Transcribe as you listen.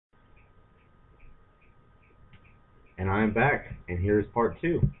And I am back, and here is part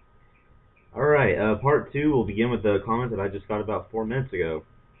two. Alright, part two will begin with the comment that I just got about 4 minutes ago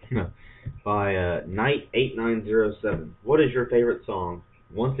by Knight8907. What is your favorite song?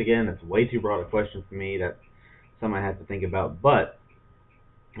 Once again, that's way too broad a question for me. That's something I have to think about. But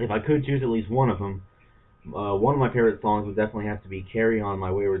if I could choose at least one of them, one of my favorite songs would definitely have to be "Carry On, My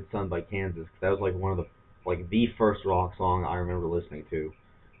Wayward Son" by Kansas. 'Cause that was like one of the first rock song I remember listening to,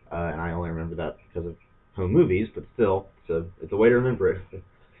 and I only remember that because of home movies. But still, it's a way to remember it.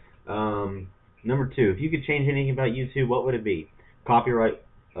 Um, Number two, if you could change anything about YouTube, what would it be? Copyright?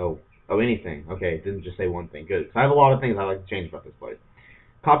 Oh, anything. Okay, it didn't just say one thing. Good. 'Cause I have a lot of things I like to change about this place.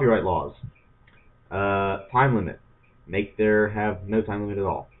 Copyright laws. Time limit. Make there have no time limit at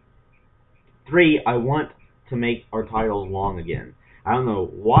all. Three, I want to make our titles long again. I don't know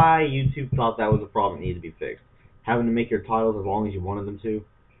why YouTube thought that was a problem that needed to be fixed. Having to make your titles as long as you wanted them to.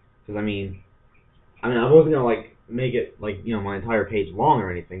 Because I wasn't gonna like make it like my entire page long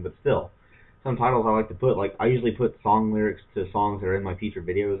or anything, but still, some titles I like to put I usually put song lyrics to songs that are in my featured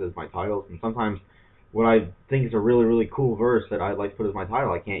videos as my titles, and sometimes what I think is a really cool verse that I'd like to put as my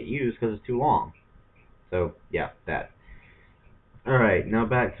title I can't use because it's too long. So yeah, that. All right, now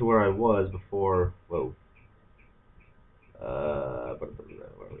back to where I was before. Whoa. Where are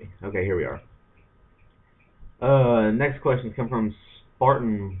we? Okay, here we are. Next questions come from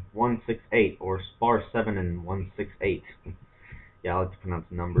Spartan168 or Spar7 and 168. Yeah, I like to pronounce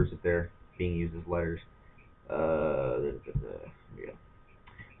numbers if they're being used as letters. Yeah.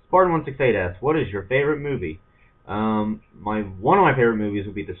 Spartan168 asks, "What is your favorite movie?" One of my favorite movies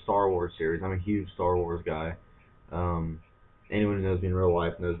would be the Star Wars series. I'm a huge Star Wars guy. Um, Anyone who knows me in real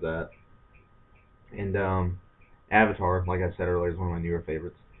life knows that. And Avatar, like I said earlier, is one of my newer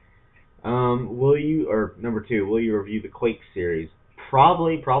favorites. Number two, will you review the Quake series?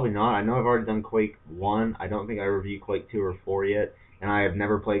 Probably not. I know I've already done Quake 1. I don't think I reviewed Quake 2 or 4 yet, and I have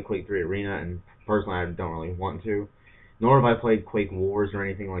never played Quake 3 Arena, and personally I don't really want to. Nor have I played Quake Wars or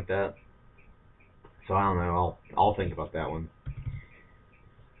anything like that. So I don't know. I'll think about that one.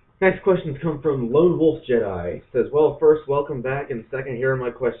 Next questions come from Lone Wolf Jedi. It says, "Well, first, welcome back, and second, here are my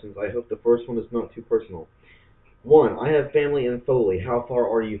questions. I hope the first one is not too personal. One, I have family in Foley. How far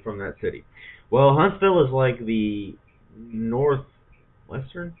are you from that city?" Well, Huntsville is like the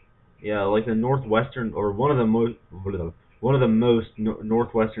northwestern, yeah, like the northwestern or one of the most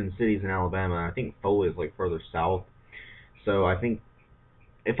northwestern cities in Alabama. I think Foley is like further south. So I think,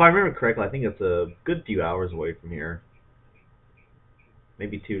 if I remember correctly, I think it's a good few hours away from here.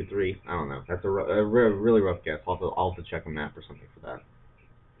 Maybe 2 to 3. I don't know. That's a really rough guess. I'll have to check a map or something for that.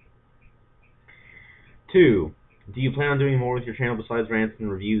 Two, do you plan on doing more with your channel besides rants and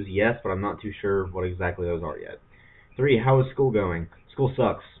reviews? Yes, but I'm not too sure what exactly those are yet. Three, how is school going? School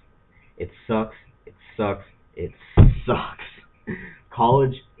sucks. It sucks. It sucks. It sucks.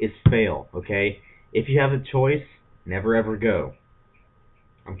 College is fail, okay? If you have a choice, never ever go.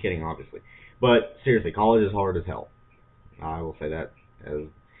 I'm kidding, obviously. But seriously, college is hard as hell. I will say that.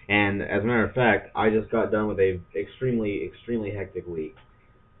 And as a matter of fact, I just got done with a extremely hectic week.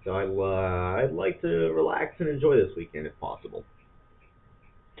 So I'd like to relax and enjoy this weekend if possible.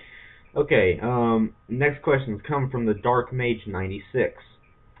 Okay, next questions come from the Dark Mage 96.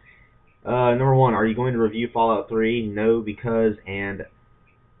 Number one, are you going to review Fallout 3? No, because, and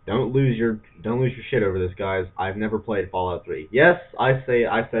don't lose your shit over this, guys. I've never played Fallout 3. Yes, I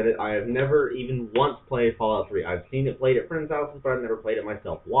said it. I have never even once played Fallout 3. I've seen it played at friends' houses, but I've never played it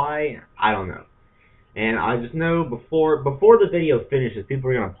myself. Why? I don't know. And I just know before the video finishes, people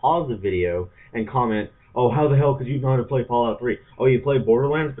are gonna pause the video and comment, "Oh, how the hell could you not have played Fallout 3? Oh, you played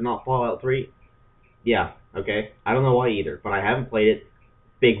Borderlands but not Fallout 3?" Yeah, okay. I don't know why either, but I haven't played it.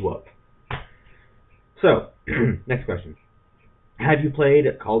 Big whoop. So, next question. Have you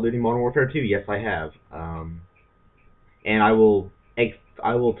played Call of Duty Modern Warfare 2? Yes, I have. And I will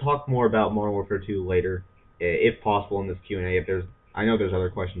talk more about Modern Warfare 2 later, if possible, in this Q&A. I know there's other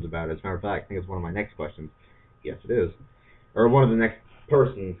questions about it. As a matter of fact, I think it's one of my next questions. Yes, it is. Or one of the next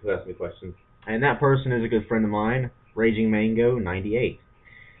persons who asked me questions. And that person is a good friend of mine, Raging Mango 98.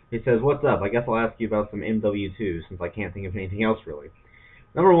 He says, "What's up? I guess I'll ask you about some MW2 since I can't think of anything else really.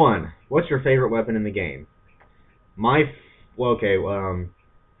 Number one, what's your favorite weapon in the game?" Well, okay,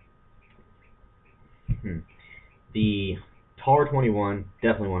 the TAR 21,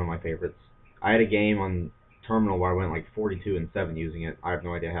 definitely one of my favorites. I had a game on Terminal where I went like 42-7 using it. I have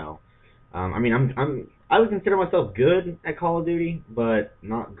no idea how. I would consider myself good at Call of Duty, but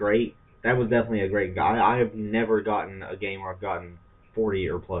not great. That was definitely a great guy. I have never gotten a game where I've gotten 40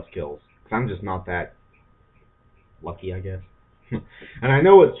 or plus kills. 'Cause I'm just not that lucky, I guess. And I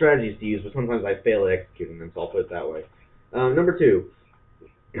know what strategies to use, but sometimes I fail at executing them, so I'll put it that way. Number two,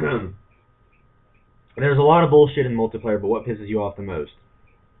 there's a lot of bullshit in multiplayer, but what pisses you off the most?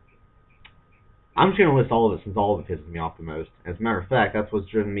 I'm just going to list all of it since all of it pisses me off the most. As a matter of fact, that's what's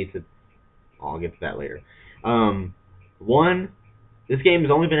driven me to... I'll get to that later. One, this game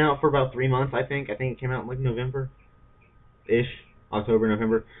has only been out for about 3 months, I think. I think it came out in like November-ish, October,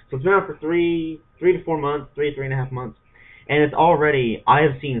 November. So it's been out for three to 4 months, 3.5 months. And it's already, I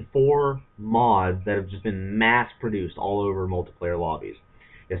have seen 4 mods that have just been mass-produced all over multiplayer lobbies.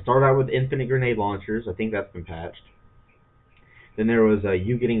 It started out with infinite grenade launchers. I think that's been patched. Then there was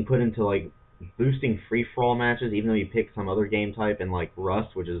you getting put into like boosting free-for-all matches, even though you pick some other game type in like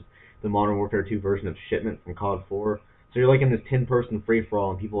Rust, which is the Modern Warfare 2 version of Shipment from COD 4. So you're like in this 10-person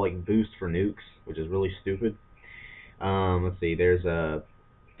free-for-all, and people like boost for nukes, which is really stupid. Let's see, there's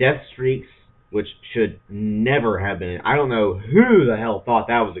death streaks, which should never have been. I don't know who the hell thought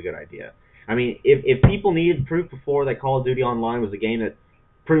that was a good idea. I mean, if people needed proof before that Call of Duty Online was a game that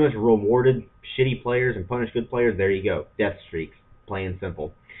pretty much rewarded shitty players and punished good players, there you go. Death streaks, plain and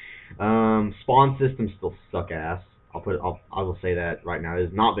simple. Spawn systems still suck ass. I will say that right now. It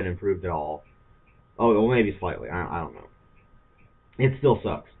has not been improved at all. Oh, well, maybe slightly. I don't know. It still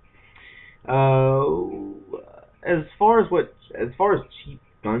sucks. As far as cheap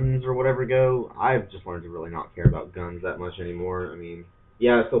guns or whatever go, I've just learned to really not care about guns that much anymore. I mean,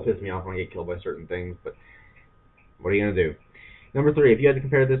 yeah, it still pisses me off when I get killed by certain things, but what are you gonna do? Number 3, if you had to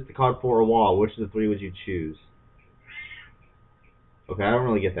compare this to COD 4 or WoW, which of the 3 would you choose? Okay, I don't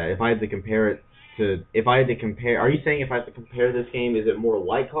really get that. If I had to compare it to, if I had to compare, are you saying if I had to compare this game, is it more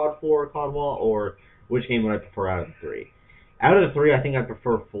like COD 4 or COD WoW, or which game would I prefer out of the 3? Out of the 3, I think I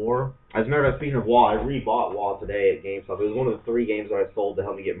prefer 4. As a matter of fact, speaking of WoW, I rebought WoW today at GameStop. It was one of the 3 games that I sold to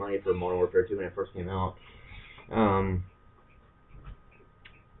help me get money for Modern Warfare 2 when it first came out. Um,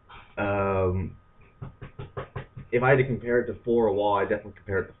 um, if I had to compare it to 4 or WoW, I'd definitely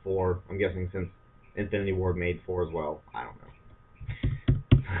compare it to 4. I'm guessing since Infinity Ward made 4 as well. I don't know.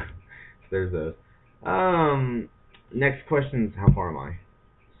 There's those. Next questions. How far am I?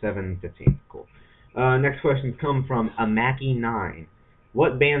 7:15. Cool. Next questions come from Amaki9.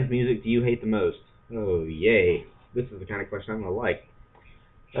 What band's music do you hate the most? Oh, yay. This is the kind of question I'm gonna like.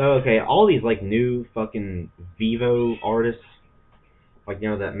 Okay, all these like new fucking Vivo artists, like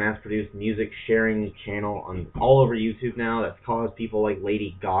that mass-produced music sharing channel on all over YouTube now that's caused people like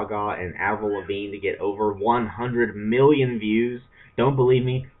Lady Gaga and Avril Lavigne to get over 100 million views. Don't believe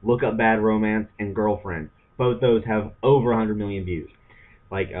me? Look up Bad Romance and Girlfriend. Both those have over 100 million views.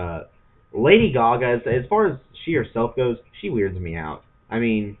 Like Lady Gaga, as far as she herself goes, she weirds me out. I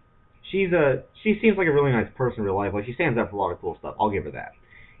mean, she seems like a really nice person in real life. Like she stands up for a lot of cool stuff. I'll give her that.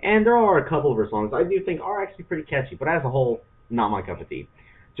 And there are a couple of her songs I do think are actually pretty catchy, but as a whole, not my cup of tea.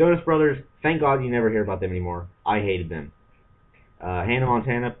 Jonas Brothers, thank God you never hear about them anymore. I hated them. Hannah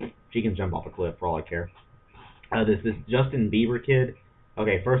Montana, she can jump off a cliff for all I care. This Justin Bieber kid.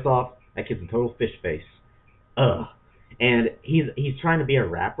 Okay, first off, that kid's a total fish face. Ugh. And he's trying to be a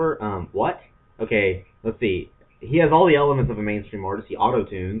rapper. What? Okay, let's see. He has all the elements of a mainstream artist. He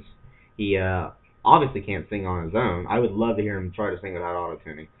auto-tunes. He obviously can't sing on his own. I would love to hear him try to sing without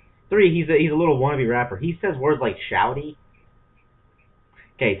auto-tuning. 3, he's a little wannabe rapper. He says words like shouty.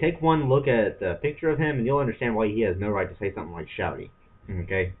 Okay, take one look at the picture of him and you'll understand why he has no right to say something like shouty.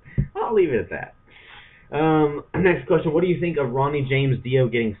 Okay? I'll leave it at that. Next question. What do you think of Ronnie James Dio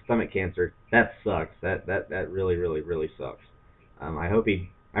getting stomach cancer? That sucks. That really, really, really sucks. I hope he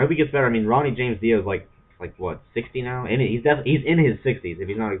gets better. I mean, Ronnie James Dio is like what, 60 now? And he's in his 60s. If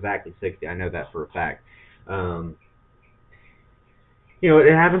he's not exactly 60, I know that for a fact. Um,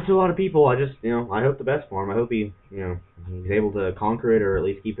 it happens to a lot of people. I hope the best for him. I hope he's able to conquer it or at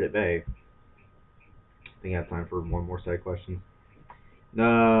least keep it at bay. I think I have time for one more set of questions.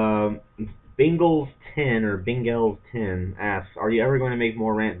 Bingles10 or Bingels10 asks, are you ever going to make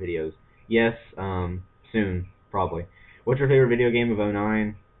more rant videos? Yes, soon, probably. What's your favorite video game of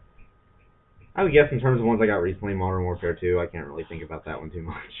 '09? I would guess in terms of ones I got recently, Modern Warfare 2. I can't really think about that one too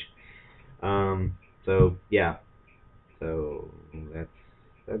much. So yeah. So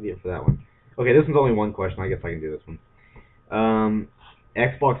that'd be it for that one. Okay, this one's only one question. I guess I can do this one.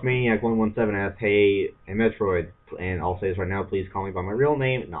 Xbox Maniac 117 asks, hey Metroid, and I'll say this right now, please call me by my real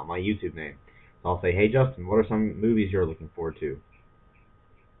name, not my YouTube name. So I'll say, hey Justin, what are some movies you're looking forward to?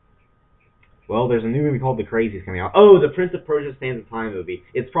 Well, there's a new movie called The Crazies coming out. Oh, the Prince of Persia Sands of Time movie.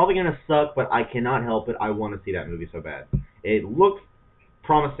 It's probably going to suck, but I cannot help it. I want to see that movie so bad. It looks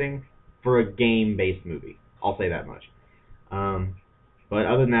promising for a game-based movie. I'll say that much. But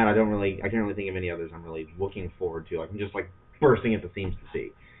other than that, I can't really think of any others I'm really looking forward to. Like, I'm just like first thing at the seams to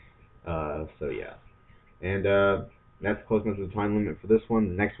see. So yeah, and that's close enough to the time limit for this one.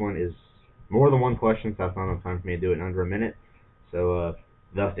 The next one is more than one question, so that's not enough time for me to do it in under a minute. So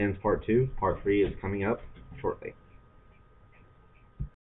thus ends part 2. Part 3 is coming up shortly.